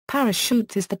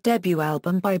Parachutes is the debut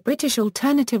album by British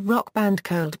alternative rock band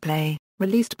Coldplay,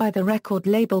 released by the record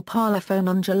label Parlophone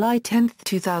on July 10,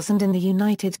 2000 in the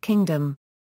United Kingdom.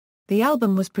 The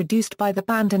album was produced by the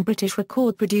band and British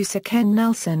record producer Ken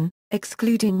Nelson,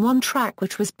 excluding one track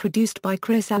which was produced by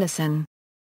Chris Allison.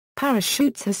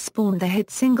 Parachutes has spawned the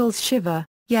hit singles Shiver,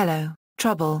 Yellow,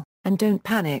 Trouble, and Don't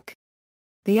Panic.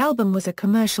 The album was a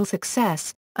commercial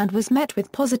success, and was met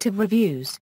with positive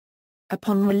reviews.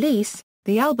 Upon release,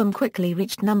 the album quickly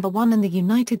reached number 1 in the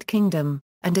United Kingdom,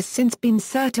 and has since been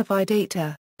certified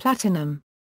A Platinum.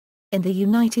 In the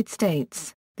United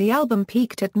States, the album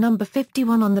peaked at number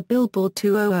 51 on the Billboard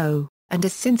 200, and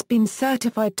has since been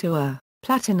certified to A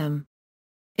Platinum.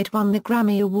 It won the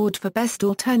Grammy Award for Best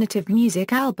Alternative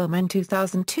Music Album in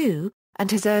 2002, and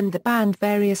has earned the band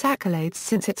various accolades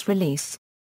since its release.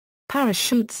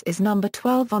 Parachutes is number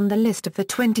 12 on the list of the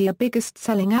 20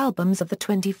 biggest-selling albums of the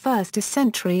 21st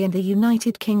century in the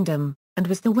United Kingdom, and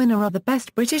was the winner of the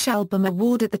Best British Album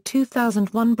Award at the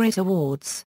 2001 Brit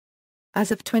Awards.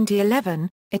 As of 2011,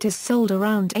 it has sold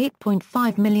around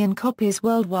 8.5 million copies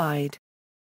worldwide.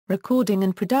 Recording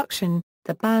and production: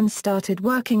 the band started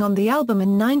working on the album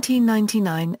in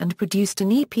 1999 and produced an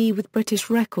EP with British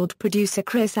record producer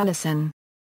Chris Allison.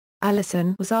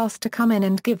 Allison was asked to come in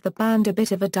and give the band a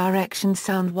bit of a direction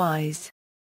sound-wise.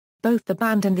 Both the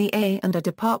band and the A&R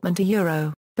department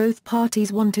both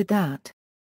parties wanted that.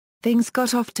 Things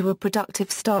got off to a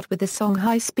productive start with the song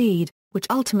High Speed, which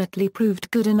ultimately proved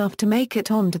good enough to make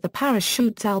it onto the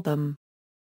Parachutes album.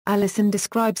 Allison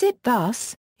describes it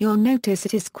thus: "You'll notice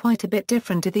it is quite a bit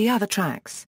different to the other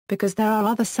tracks, because there are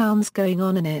other sounds going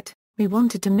on in it. We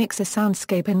wanted to mix a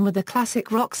soundscape in with a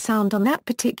classic rock sound on that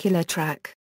particular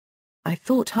track. I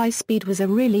thought High Speed was a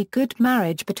really good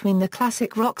marriage between the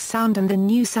classic rock sound and the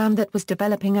new sound that was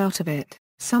developing out of it,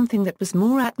 something that was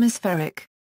more atmospheric."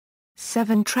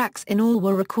 7 tracks in all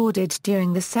were recorded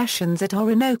during the sessions at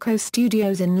Orinoco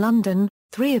Studios in London,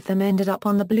 3 of them ended up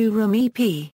on the Blue Room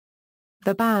EP.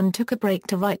 The band took a break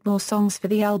to write more songs for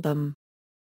the album.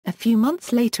 A few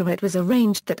months later it was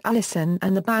arranged that Allison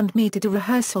and the band meet at a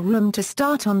rehearsal room to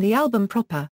start on the album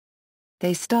proper.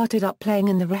 They started up playing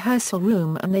in the rehearsal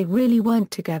room and they really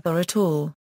weren't together at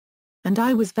all. And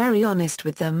I was very honest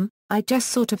with them, I just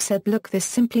sort of said, look, this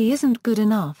simply isn't good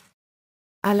enough.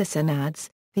 Allison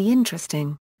adds,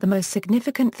 the most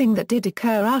significant thing that did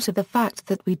occur out of the fact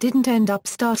that we didn't end up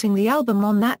starting the album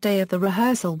on that day of the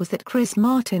rehearsal was that Chris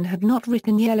Martin had not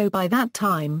written Yellow by that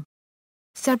time.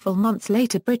 Several months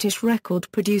later British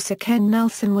record producer Ken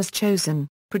Nelson was chosen,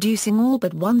 producing all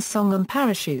but one song on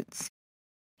Parachutes.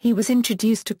 He was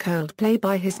introduced to Coldplay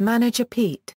by his manager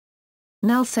Pete.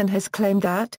 Nelson has claimed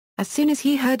that, as soon as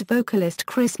he heard vocalist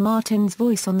Chris Martin's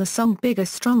voice on the song Bigger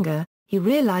Stronger, he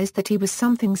realized that he was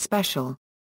something special.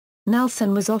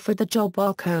 Nelson was offered the job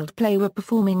while Coldplay were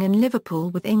performing in Liverpool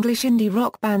with English indie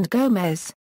rock band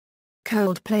Gomez.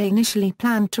 Coldplay initially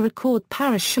planned to record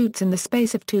Parachutes in the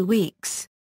space of 2 weeks.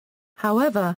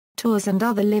 However, tours and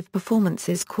other live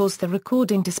performances caused the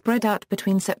recording to spread out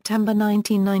between September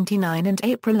 1999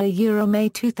 and May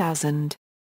 2000.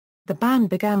 The band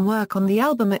began work on the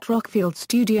album at Rockfield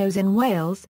Studios in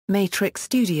Wales, Matrix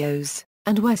Studios,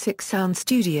 and Wessex Sound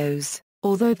Studios,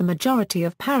 although the majority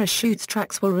of Parachutes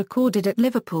tracks were recorded at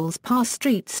Liverpool's Parr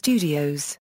Street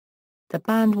Studios. The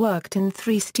band worked in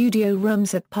 3 studio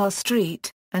rooms at Parr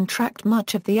Street, and tracked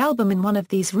much of the album in one of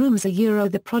these rooms,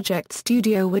 the project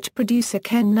studio, which producer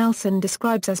Ken Nelson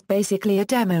describes as basically a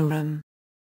demo room.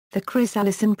 The Chris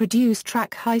Allison produced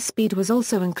track High Speed was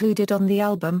also included on the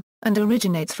album, and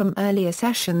originates from earlier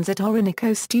sessions at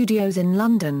Orinoco Studios in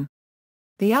London.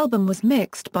 The album was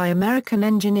mixed by American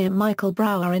engineer Michael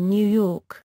Brower in New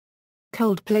York.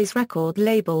 Coldplay's record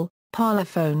label,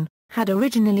 Parlophone, had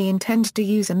originally intended to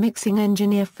use a mixing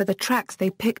engineer for the tracks they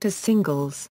picked as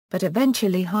singles, but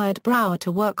eventually hired Brower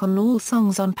to work on all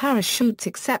songs on Parachutes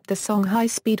except the song High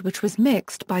Speed, which was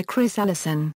mixed by Chris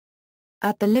Allison.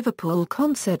 At the Liverpool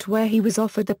concert where he was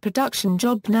offered the production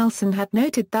job, Nelson had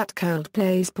noted that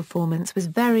Coldplay's performance was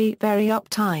very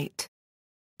uptight.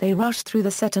 They rushed through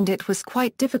the set and it was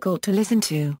quite difficult to listen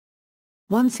to.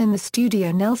 Once in the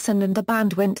studio, Nelson and the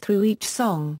band went through each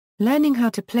song, learning how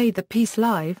to play the piece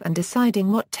live and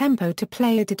deciding what tempo to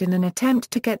play it at in an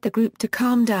attempt to get the group to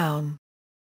calm down.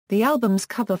 The album's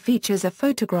cover features a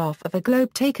photograph of a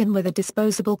globe taken with a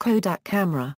disposable Kodak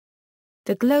camera.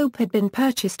 The globe had been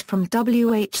purchased from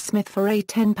W. H. Smith for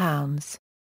 £10.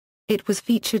 It was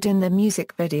featured in the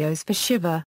music videos for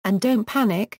Shiver and Don't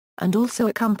Panic, and also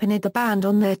accompanied the band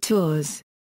on their tours.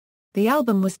 The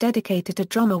album was dedicated to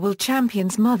drummer Will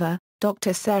Champion's mother,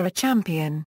 Dr. Sarah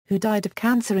Champion, who died of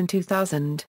cancer in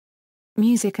 2000.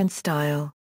 music and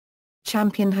style.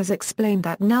 Champion has explained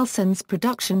that Nelson's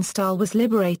production style was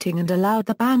liberating and allowed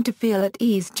the band to feel at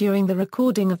ease during the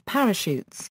recording of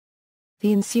Parachutes.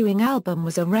 The ensuing album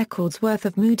was a record's worth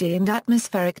of moody and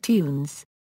atmospheric tunes.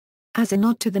 As a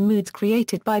nod to the moods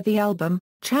created by the album,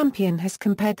 Champion has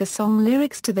compared the song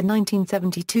lyrics to the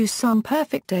 1972 song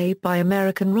Perfect Day by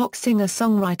American rock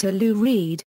singer-songwriter Lou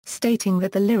Reed, stating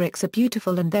that the lyrics are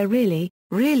beautiful and they're really,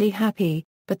 really happy,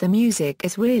 but the music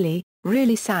is really,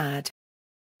 really sad.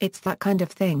 It's that kind of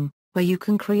thing, where you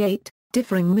can create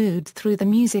differing moods through the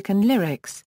music and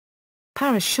lyrics.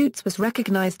 Parachutes was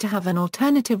recognized to have an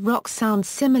alternative rock sound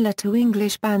similar to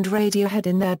English band Radiohead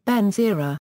in their Ben's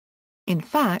era. In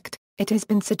fact, it has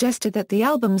been suggested that the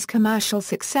album's commercial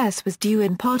success was due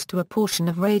in part to a portion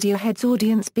of Radiohead's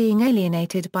audience being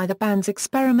alienated by the band's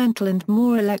experimental and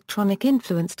more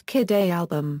electronic-influenced Kid A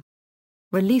album.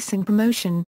 Release and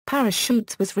promotion: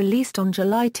 Parachutes was released on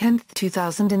July 10,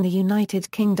 2000 in the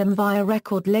United Kingdom via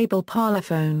record label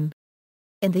Parlophone.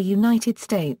 In the United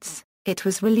States, it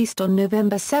was released on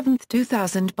November 7,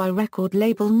 2000 by record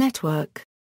label Network.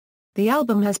 The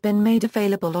album has been made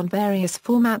available on various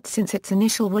formats since its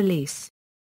initial release.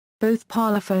 Both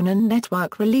Parlophone and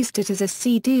Network released it as a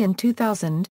CD in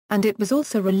 2000, and it was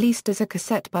also released as a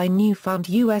cassette by newfound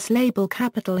US label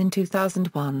Capitol in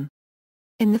 2001.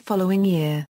 In the following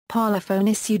year, Parlophone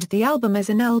issued the album as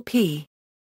an LP.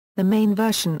 The main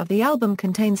version of the album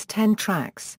contains 10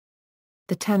 tracks.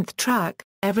 The 10th track,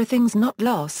 Everything's Not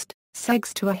Lost,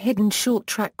 segs to a hidden short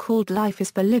track called Life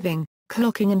is for Living,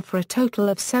 clocking in for a total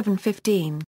of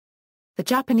 7:15. The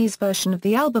Japanese version of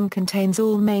the album contains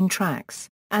all main tracks,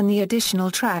 and the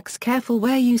additional tracks Careful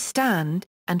Where You Stand,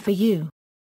 and For You.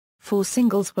 4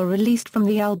 singles were released from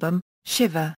the album: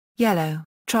 Shiver, Yellow,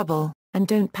 Trouble, and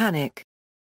Don't Panic.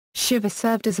 Shiver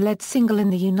served as lead single in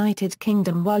the United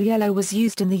Kingdom while Yellow was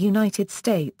used in the United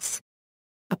States.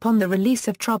 Upon the release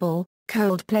of Trouble,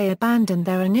 Coldplay abandoned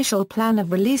their initial plan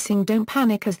of releasing Don't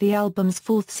Panic as the album's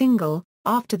 4th single,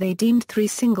 after they deemed 3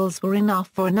 singles were enough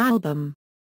for an album.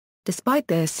 Despite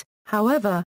this,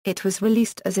 however, it was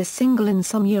released as a single in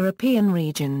some European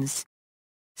regions.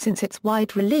 Since its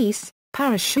wide release,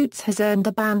 Parachutes has earned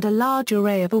the band a large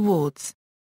array of awards.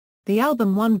 The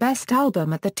album won Best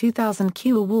Album at the 2000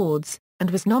 Q Awards,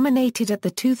 and was nominated at the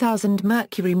 2000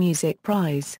 Mercury Music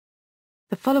Prize.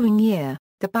 The following year,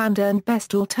 the band earned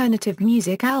Best Alternative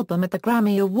Music Album at the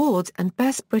Grammy Awards and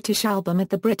Best British Album at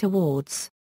the Brit Awards.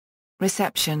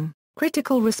 Reception: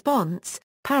 Critical response: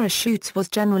 Parachutes was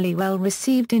generally well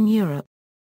received in Europe.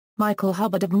 Michael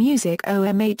Hubbard of Music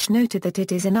OMH noted that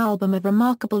it is an album of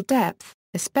remarkable depth,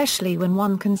 especially when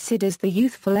one considers the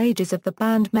youthful ages of the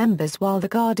band members, while the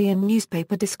Guardian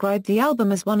newspaper described the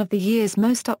album as one of the year's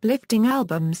most uplifting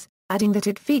albums, adding that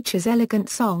it features elegant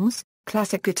songs,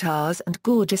 classic guitars and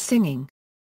gorgeous singing.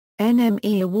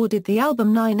 NME awarded the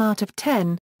album 9 out of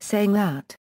 10, saying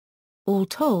that, all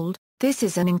told, this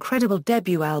is an incredible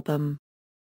debut album.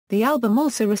 The album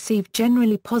also received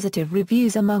generally positive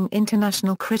reviews among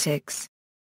international critics.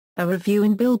 A review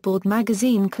in Billboard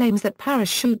magazine claims that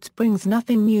Parachutes brings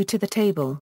nothing new to the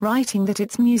table, writing that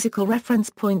its musical reference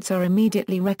points are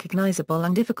immediately recognizable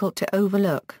and difficult to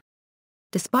overlook.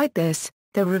 Despite this,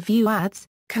 the review adds,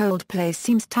 Coldplay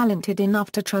seems talented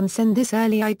enough to transcend this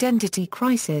early identity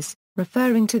crisis,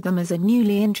 referring to them as a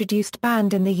newly introduced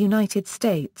band in the United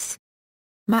States.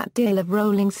 Matt Dale of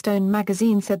Rolling Stone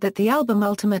magazine said that the album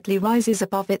ultimately rises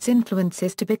above its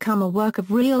influences to become a work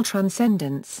of real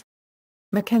transcendence.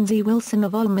 Mackenzie Wilson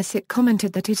of AllMusic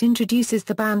commented that it introduces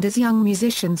the band as young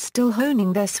musicians still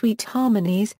honing their sweet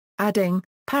harmonies, adding,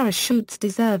 Parachutes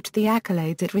deserved the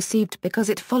accolades it received because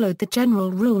it followed the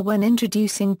general rule when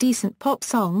introducing decent pop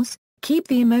songs: keep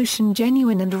the emotion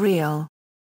genuine and real.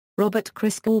 Robert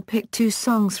Christgau picked 2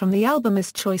 songs from the album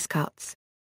as choice cuts.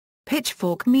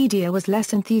 Pitchfork Media was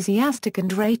less enthusiastic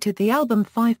and rated the album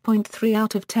 5.3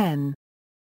 out of 10.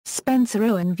 Spencer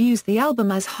Owen views the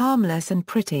album as harmless and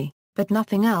pretty, but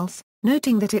nothing else,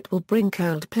 noting that it will bring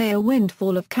Coldplay a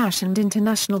windfall of cash and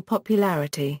international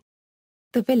popularity.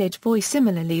 The Village Voice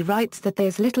similarly writes that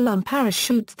there's little on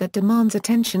Parachutes that demands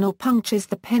attention or punctures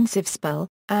the pensive spell,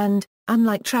 and,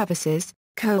 unlike Travis's,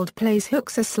 Coldplay's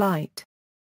hooks are slight.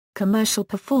 Commercial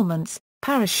performance: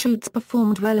 Parachutes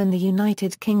performed well in the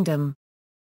United Kingdom.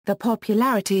 The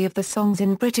popularity of the songs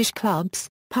in British clubs,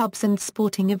 pubs and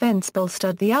sporting events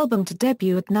bolstered the album to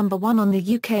debut at number 1 on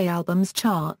the UK Albums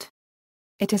Chart.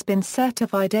 It has been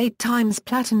certified 8 times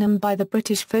platinum by the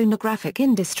British phonographic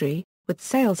industry, with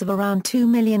sales of around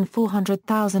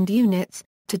 2,400,000 units,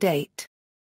 to date.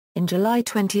 In July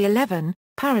 2011,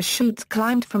 Parachutes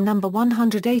climbed from number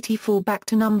 184 back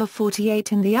to number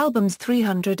 48 in the album's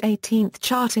 318th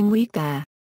charting week there.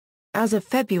 As of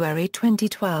February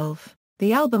 2012,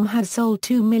 the album had sold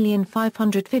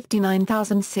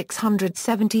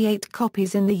 2,559,678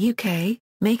 copies in the UK,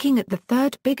 making it the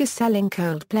third biggest-selling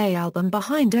Coldplay album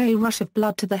behind A Rush of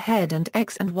Blood to the Head and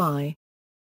X and Y.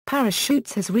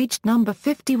 Parachutes has reached number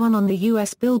 51 on the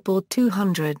US Billboard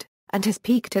 200, and has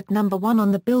peaked at number 1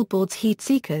 on the Billboard's Heat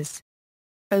Seekers.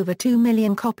 Over 2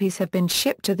 million copies have been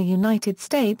shipped to the United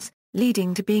States,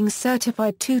 leading to being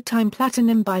certified 2-time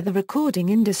platinum by the Recording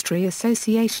Industry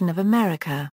Association of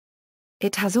America.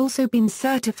 It has also been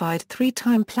certified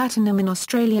 3-time platinum in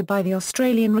Australia by the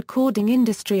Australian Recording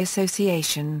Industry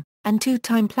Association, and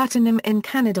 2-time platinum in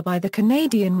Canada by the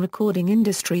Canadian Recording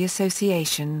Industry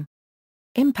Association.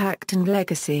 Impact and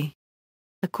legacy.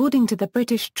 According to the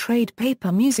British trade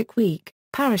paper Music Week,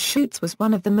 Parachutes was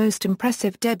one of the most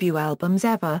impressive debut albums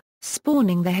ever,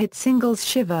 spawning the hit singles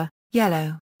Shiver,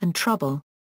 Yellow, and Trouble.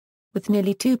 With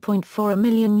nearly 2.4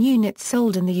 million units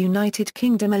sold in the United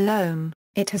Kingdom alone,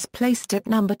 it has placed at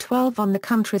number 12 on the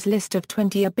country's list of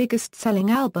 20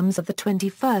 biggest-selling albums of the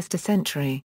 21st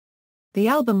century. The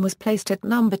album was placed at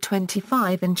number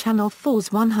 25 in Channel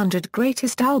 4's 100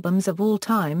 Greatest Albums of All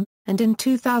Time, and in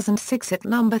 2006 at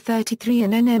number 33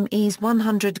 in NME's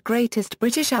 100 Greatest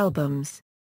British Albums.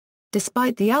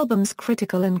 Despite the album's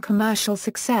critical and commercial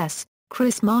success,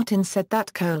 Chris Martin said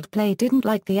that Coldplay didn't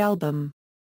like the album.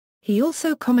 He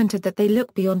also commented that they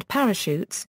look beyond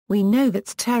Parachutes, "We know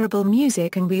that's terrible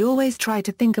music and we always try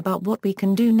to think about what we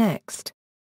can do next."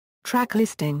 Track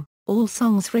listing: all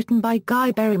songs written by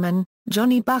Guy Berryman,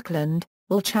 Johnny Buckland,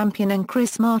 Will Champion and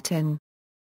Chris Martin.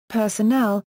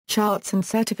 Personnel, charts and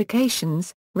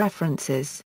certifications,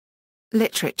 references.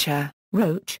 Literature,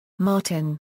 Roach,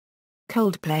 Martin.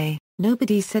 Coldplay,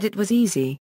 Nobody Said It Was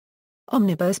Easy.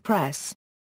 Omnibus Press.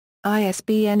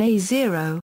 ISBN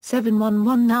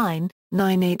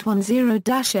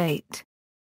A0-7119-9810-8.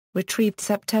 Retrieved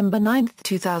September 9,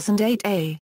 2008 A.